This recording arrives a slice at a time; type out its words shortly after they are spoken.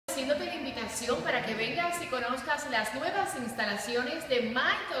invitación para que vengas y conozcas las nuevas instalaciones de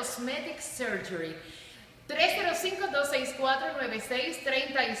My Cosmetic Surgery.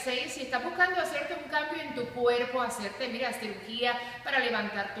 305-264-9636. Si estás buscando hacerte un cambio en tu cuerpo, hacerte, mira, cirugía para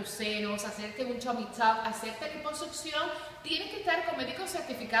levantar tus senos, hacerte un tummy tuck, hacerte liposucción, tienes que estar con médicos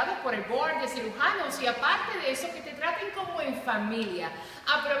certificados por el board de cirujanos y aparte de eso que te traten como en familia.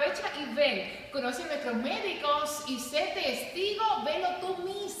 Aprovecha y ven, conoce a nuestros médicos y sé testigo, velo tú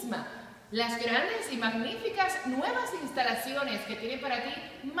misma. Las grandes y magníficas nuevas instalaciones que tiene para ti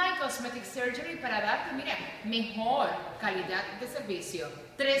My Cosmetic Surgery para darte, mira, mejor calidad de servicio.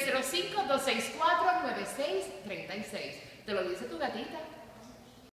 305-264-9636. Te lo dice tu gatita.